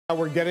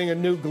We're getting a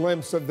new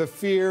glimpse of the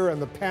fear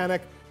and the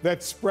panic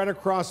that spread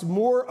across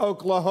Moore,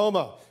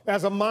 Oklahoma,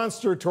 as a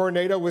monster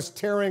tornado was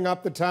tearing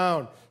up the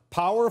town.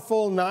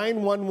 Powerful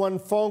 911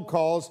 phone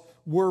calls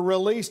were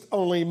released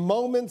only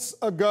moments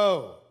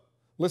ago.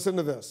 Listen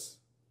to this.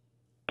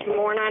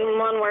 Moore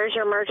 911, where's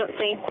your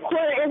emergency?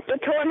 Where is the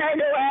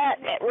tornado at?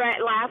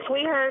 Last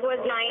we heard was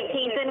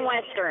 19th and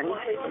Western.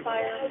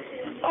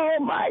 Oh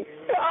my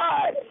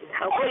God.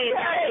 Okay, if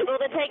you're able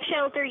to take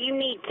shelter, you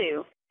need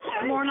to.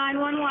 Moore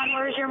 911,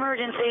 where's your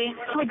emergency?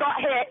 We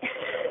got hit.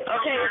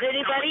 Okay, is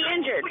anybody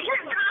injured?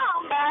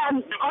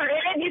 Are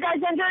any of you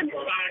guys injured?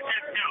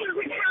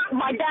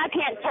 My dad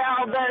can't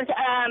tell. There's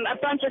a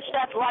bunch of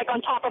stuff like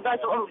on top of us.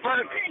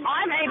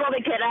 I'm able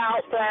to get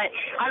out, but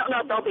I don't know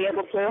if they'll be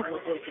able to.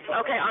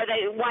 Okay, are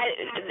they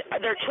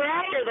they're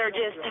trapped or they're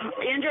just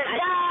injured?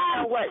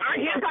 What? Are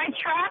you guys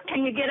trapped?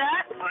 Can you get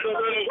up?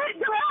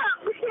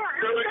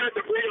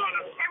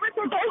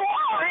 There's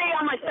three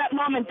on my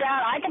stepmom and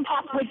dad. I can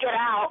possibly get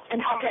out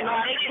and help them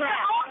out. Are they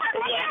trapped?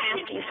 Yeah, I'm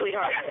asking you,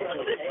 sweetheart.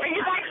 Are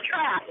you guys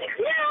trapped?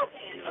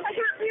 Yeah. I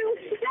got you.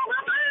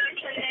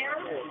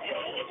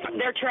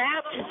 They're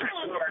trapped?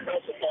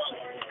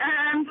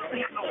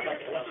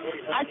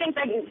 I think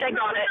they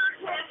got it.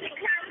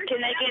 Can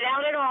they get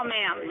out at all,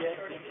 ma'am?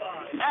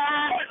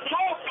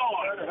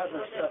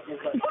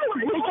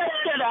 We just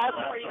stood up.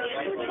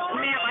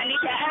 Ma'am, I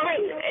need to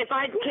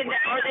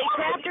are they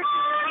trapped or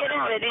can they get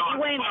out in any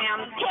way, ma'am?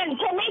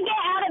 Can we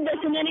get out of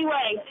this in any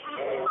way?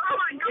 Oh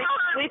my God.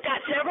 We've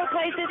got several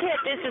places hit.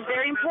 This is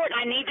very important.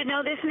 I need to know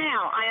this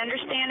now. I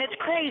understand it's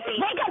crazy.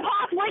 We can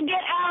possibly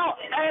get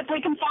out if we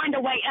can find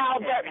a way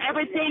out.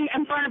 Everything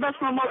in front of us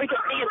from what we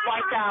can see is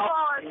wiped out.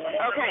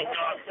 Okay.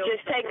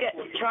 Just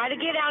try to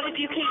get out if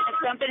you can.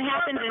 If something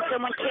happens and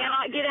someone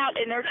cannot get out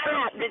and they're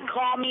trapped, then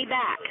call me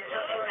back.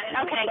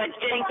 Okay. But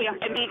thank you.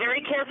 And be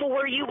very careful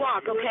where you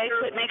walk, okay?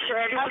 But make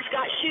sure everyone's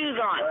got shoes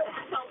on.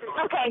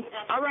 Okay.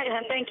 All right,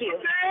 hon. Thank you.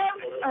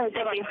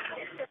 Thank you.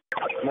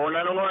 Moore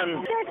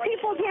 911. There's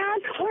people down.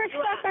 We're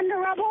stuck under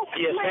rubble.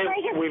 Yes,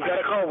 ma'am. We've got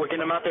a call. We're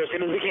getting them out there as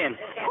soon as we can.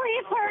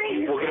 Please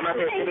hurry. We'll get them out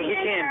there as soon as we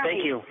can.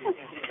 Thank you.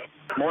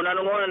 Moore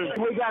 911.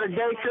 We got a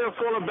daycare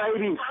full of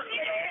babies.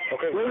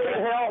 Okay. We need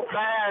help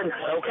bad.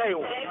 Okay.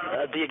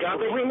 Do you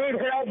got me? We need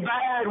help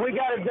bad. We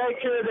got a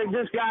daycare that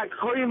just got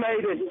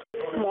cremated.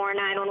 Moore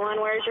 911,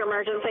 where's your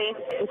emergency?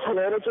 The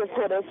tornado just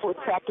hit us. We're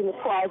trapped in the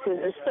closet.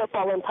 There's stuff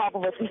all on top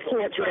of us. We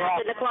can't get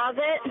out. In the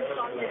closet?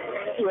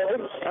 Yes.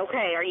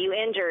 Okay. Are you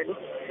injured?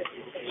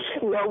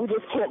 No, we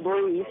just can't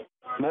breathe.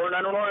 Moore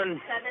 911.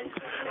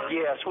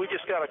 Yes, we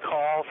just got a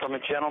call from a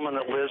gentleman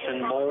that lives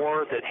in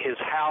Moore that his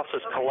house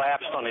has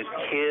collapsed on his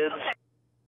kids.